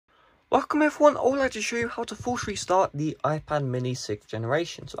Welcome everyone, I would like to show you how to force restart the iPad mini 6th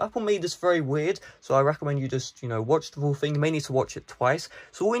generation. So Apple made this very weird, so I recommend you just, watch the full thing. You may need to watch it twice.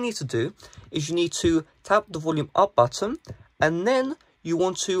 So all you need to do is you need to tap the volume up button, and then you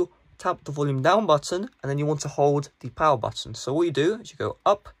want to tap the volume down button, and then you want to hold the power button. So what you do is you go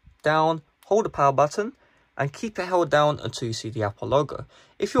up, down, hold the power button, and keep it held down until you see the Apple logo.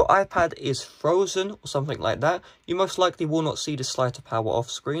 If your iPad is frozen or something like that, you most likely will not see the slide to power off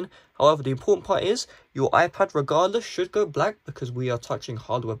screen. However, the important part is your iPad regardless should go black because we are touching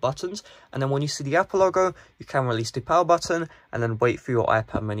hardware buttons. And then when you see the Apple logo, you can release the power button and then wait for your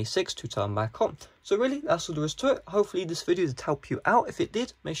iPad mini 6 to turn back on. So really, that's all there is to it. Hopefully this video did help you out. If it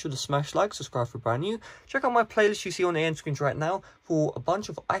did, make sure to smash like, subscribe if you're brand new. Check out my playlist you see on the end screens right now for a bunch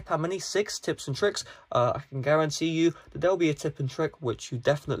of iPad mini 6 tips and tricks. I can guarantee you that there'll be a tip and trick which you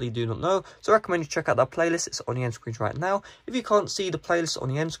definitely do not know. So I recommend you check out that playlist. It's on the end screens right now. If you can't see the playlist on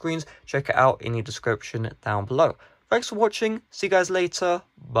the end screens, check it out in the description down below. Thanks for watching. See you guys later.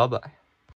 Bye bye.